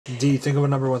D, think of a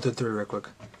number 1 through 3 real quick.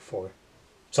 4.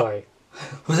 Sorry.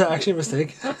 Was that actually a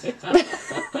mistake?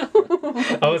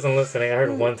 I wasn't listening. I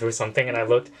heard 1 through something, and I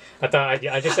looked. I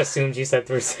just assumed you said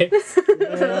through 6.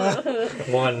 Yeah.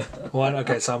 1. 1?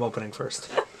 Okay, so I'm opening first.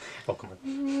 Oh, come on.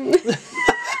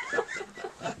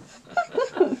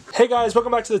 Hey guys,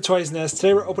 welcome back to the Toys Nest.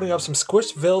 Today we're opening up some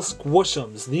Squishville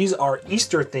Sqooshems. These are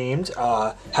Easter themed.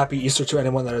 Happy Easter to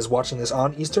anyone that is watching this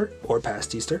on Easter or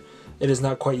past Easter. It is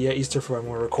not quite yet Easter for when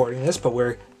we're recording this, but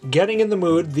we're getting in the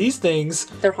mood. These things...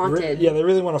 They're haunted. Yeah, they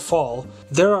really want to fall.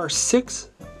 There are 6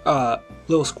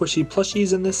 little squishy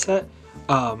plushies in this set.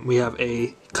 We have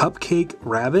a cupcake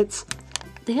rabbit.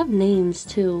 They have names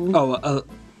too. Oh,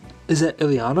 is it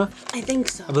Ileana? I think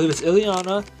so. I believe it's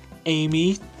Ileana,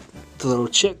 Amy, the little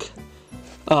chick.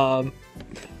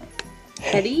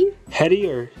 Hetty?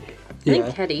 Hetty or... I think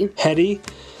Hetty. Hetty.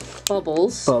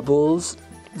 Bubbles. Bubbles.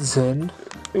 Zin.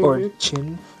 Or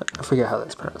Chin. I forget how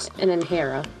that's pronounced. And then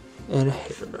Hera. And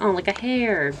Hera. Oh, like a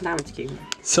hair. That one's cute.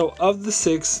 So of the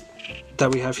 6 that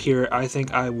we have here, I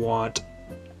think I want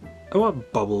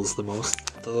Bubbles the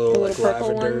most. The little like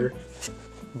lavender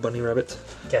bunny rabbit.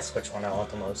 Guess which one I want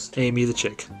the most. Amy the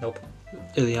chick. Nope.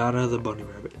 Ileana the bunny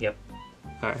rabbit. Yep.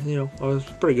 Alright, that was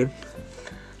pretty good.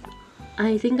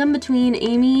 I think I'm between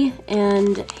Amy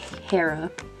and Hera.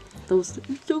 Those are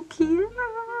so cute.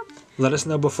 Let us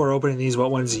know before opening these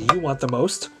what ones you want the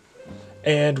most.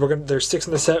 And there's 6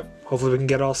 in the set. Hopefully we can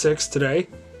get all 6 today.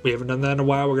 We haven't done that in a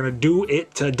while. We're gonna do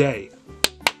it today.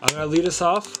 I'm gonna lead us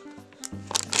off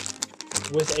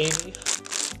with Amy.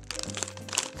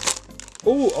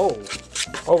 Oh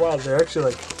wow, they're actually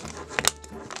like...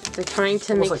 They're trying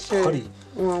to make like sure... putty.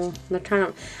 Well, they're trying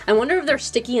to... I wonder if they're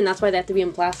sticky and that's why they have to be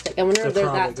in plastic. I wonder if they're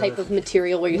that type of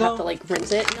material where you have to like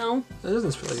rinse it. No? It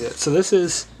doesn't feel like it. So this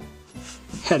is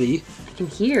Hetty. I can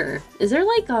hear. Is there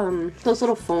like those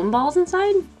little foam balls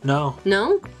inside? No.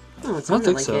 No? Oh, it I don't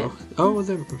think like so. it. Oh,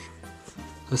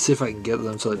 let's see if I can get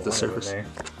them to like the surface.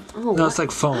 Oh, No, it's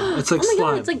like foam. It's like oh my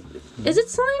slime. god, it's like... Is it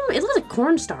slime? It looks like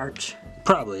cornstarch.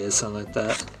 Probably is something like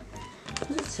that.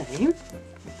 What does it say?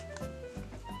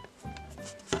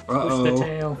 Push the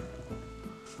tail.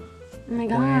 Oh my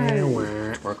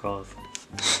god. Work off.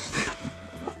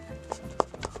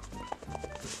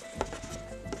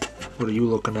 What are you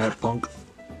looking at, punk?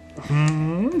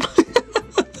 Ooh.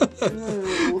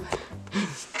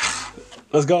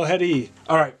 Let's go, Hetty.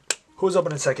 Alright, who's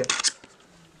opening second?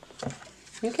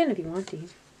 You can if you want to.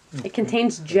 It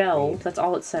contains gel. That's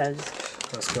all it says.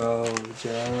 Let's go,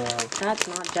 Joe. That's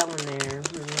not gel in there.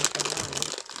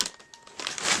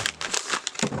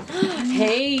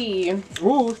 Hey!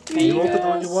 Ooh, you opened the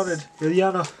one Yes. you wanted.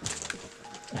 Ileana.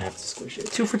 I have to squish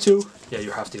it. 2 for 2. Yeah,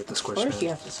 you have to get the squish. Of course Man. you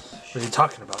have to squish. What are you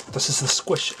talking about? This is the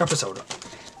squish episode.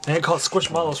 They ain't called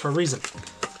Squishmallows for a reason.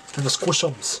 And the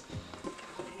Sqooshems.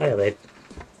 Yeah,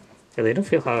 they don't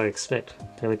feel how I expect.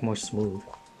 They're like more smooth.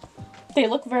 They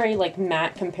look very like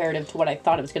matte comparative to what I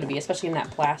thought it was going to be, especially in that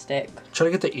plastic. Try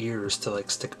to get the ears to like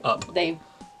stick up. That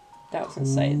was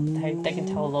insane. They can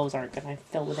tell those aren't going to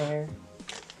fill with air.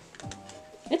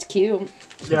 It's cute.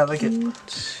 Yeah, I like it.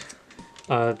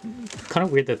 Kind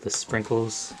of weird that the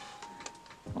sprinkles.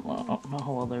 I don't know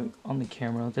how well they're on the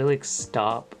camera. They like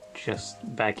stop just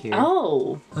back here.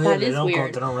 Oh, Yeah, that they is don't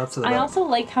weird. They don't wrap to the I back. also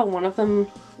like how one of them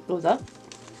goes up.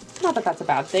 Not that that's a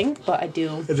bad thing, but I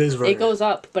do. It is very It goes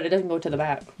up, but it doesn't go to the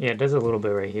back. Yeah, it does a little bit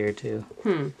right here too.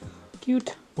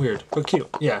 Cute. weird, but cute.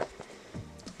 Yeah.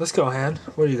 Let's go, Han.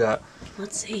 What do you got?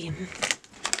 Let's see.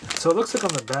 So it looks like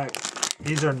on the back,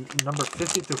 these are number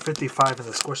 50 through 55 in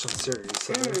the Sqooshem series.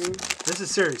 So this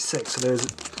is series 6, so there's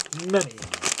many.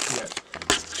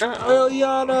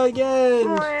 Ileana again!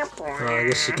 I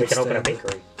guess she We can open a stand.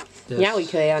 bakery. Yes. Yeah, we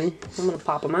can. I'm gonna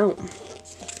pop them out.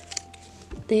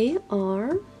 They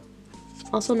are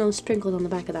also no sprinkles on the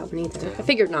back of that one either. I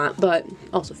figured not, but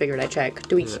also figured I'd check.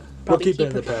 Do we Yeah. We'll probably keep it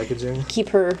in the her, packaging. keep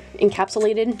her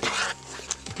encapsulated?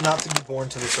 Not to be born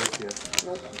to this earth yet.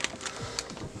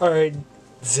 Alright,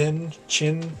 Zin,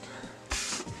 Chin,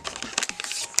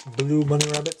 Blue Bunny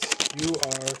Rabbit, you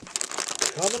are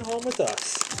coming home with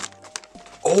us.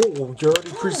 Oh, you're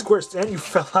already pre-squished and you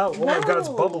fell out. Oh my god, it's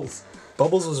No. Bubbles.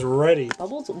 Bubbles was ready.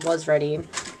 Bubbles was ready.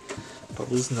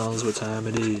 Bubbles knows what time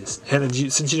it is. Hannah,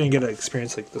 since you didn't get an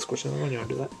experience like the squishing one, you want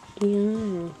to do that?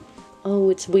 Yeah. Oh,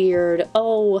 it's weird.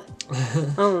 Oh,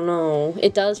 I don't know.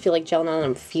 It does feel like gel now that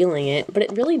I'm feeling it, but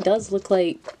it really does look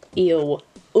like ew.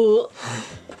 Ooh.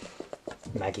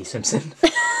 Maggie Simpson.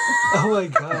 Oh my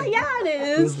god. Yeah,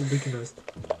 it This is. is the beacon nose.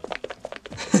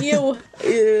 Ew.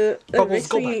 Bubbles,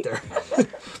 go back there.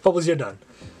 Bubbles, you're done.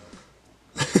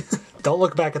 Don't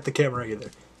look back at the camera either.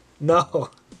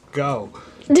 No. Go.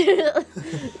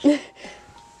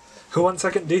 Who won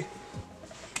second, D?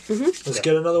 Mm-hmm. Let's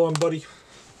get another one, buddy.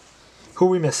 Who are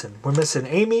we missing? We're missing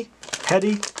Amy,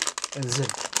 Hetty, and Zin.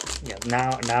 Yeah,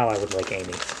 now I would like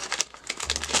Amy.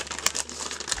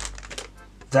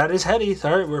 That is Hetty.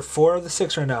 All right, we're 4 of the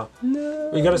 6 right now. No.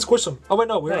 We gotta squish them. Oh wait,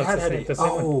 no, we No, already had it's the Hetty. same- the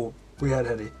same Oh, we had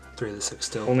Hetty. 3 of the 6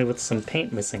 still. Only with some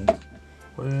paint missing.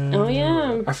 Oh,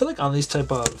 yeah. I feel like on these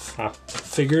type of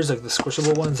figures, like the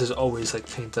squishable ones, there's always like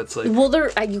paint that's like. Well,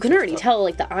 you can already tell,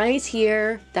 like, the eyes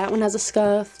here, that one has a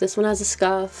scuff, this one has a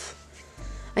scuff.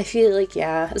 I feel like,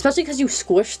 yeah, especially because you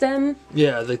squish them,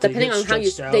 Yeah, like they depending get on how you-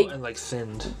 stretched out they- and like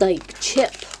thinned. like,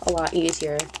 chip a lot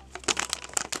easier.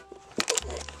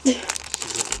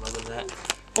 She's loving that.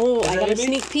 Oh, Is I that got a Amy?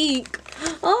 sneak peek.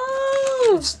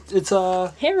 Oh, It's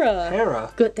Hera.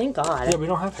 Hera. Good, thank God. Yeah, we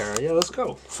don't have Hera. Yeah, let's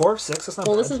go. 4 of 6. That's not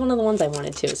Well, bad. this is one of the ones I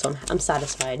wanted too, so I'm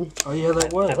satisfied. Oh yeah,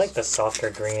 that was. I like the softer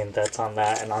green that's on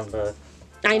that and on the.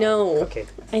 I know. Okay.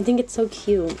 I think it's so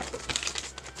cute.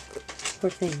 Poor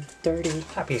thing, dirty.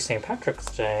 Happy St. Patrick's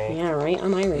Day. Yeah, right.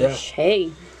 I'm Irish.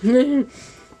 Hey.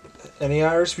 Any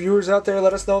Irish viewers out there?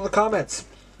 Let us know in the comments.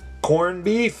 Corned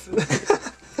beef.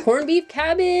 Corned beef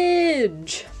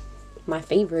cabbage. My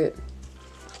favorite.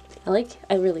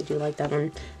 I really do like that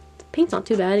one. The paint's not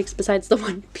too bad, besides the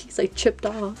one piece I chipped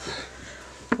off.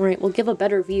 Alright, we'll give a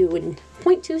better view in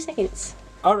 0.2 seconds.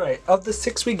 All right, of the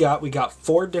 6 we got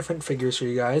 4 different figures for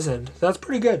you guys, and that's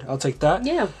pretty good. I'll take that.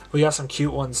 Yeah. We got some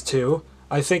cute ones too.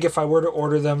 I think if I were to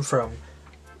order them from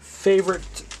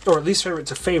favorite or least favorite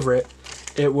to favorite,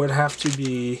 it would have to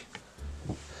be.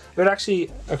 It would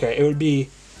actually it would be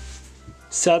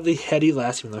sadly Hetty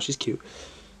last, even though she's cute,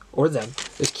 or them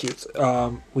is cute.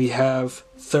 We have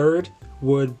third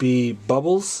would be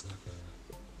Bubbles.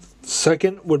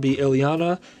 Second would be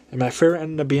Ileana, and my favorite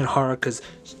ended up being Hara because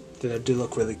they do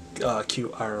look really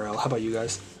cute IRL. How about you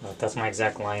guys? That's my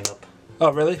exact lineup.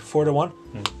 Oh, really? 4 to 1?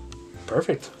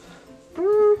 Perfect.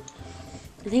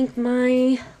 I think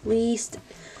my least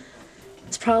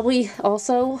is probably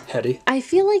also... Hetty. I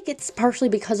feel like it's partially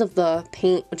because of the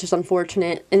paint, which is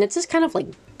unfortunate, and it's just kind of like,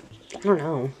 I don't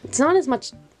know. It's not as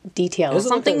much detail.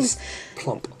 Something's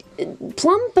plump.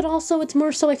 plump, but also it's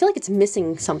more so, I feel like it's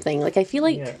missing something. Like, I feel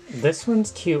like... Yeah, this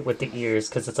one's cute with the ears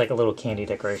because it's like a little candy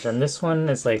decoration. This one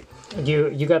is like,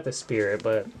 you got the spirit,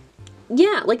 but...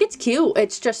 Yeah, like, it's cute.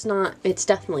 It's just not... It's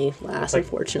definitely last, Like-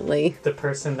 unfortunately. The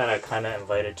person that I kind of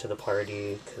invited to the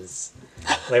party because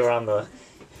they were on the...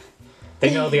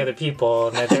 They know the other people,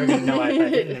 and they were going to know if I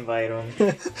didn't invite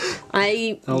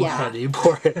them. Oh, yeah. Hetty.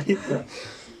 Poor Hetty.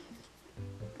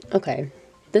 Okay.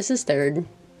 This is third.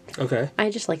 Okay. I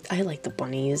like the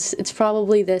bunnies. It's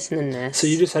probably this and then this. So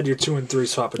you just had your 2 and 3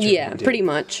 swap between Yeah, pretty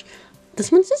much. This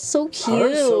one's just so cute.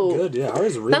 Hara's so good. Yeah,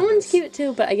 Hara's really That one's nice. cute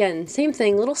too, but again, same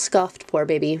thing. Little scuffed, poor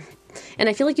baby. And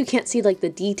I feel like you can't see like the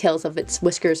details of its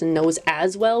whiskers and nose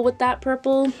as well with that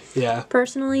purple. Yeah.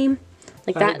 Personally,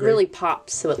 like I that agree. really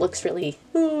pops, so it looks really.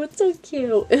 Oh, it's so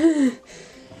cute.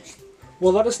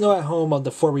 Well, let us know at home on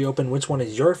the 4 we open which one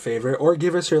is your favorite, or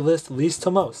give us your list least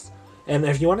to most. And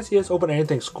if you want to see us open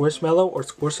anything Squishmallow or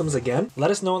Sqooshems again, let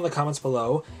us know in the comments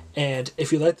below. And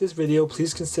if you like this video,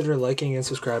 please consider liking and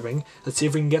subscribing. Let's see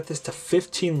if we can get this to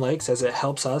 15 likes, as it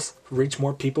helps us reach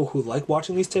more people who like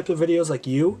watching these types of videos like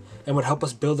you, and would help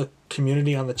us build a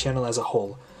community on the channel as a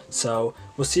whole. So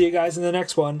we'll see you guys in the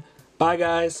next one. Bye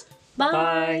guys. Bye.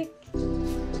 Bye.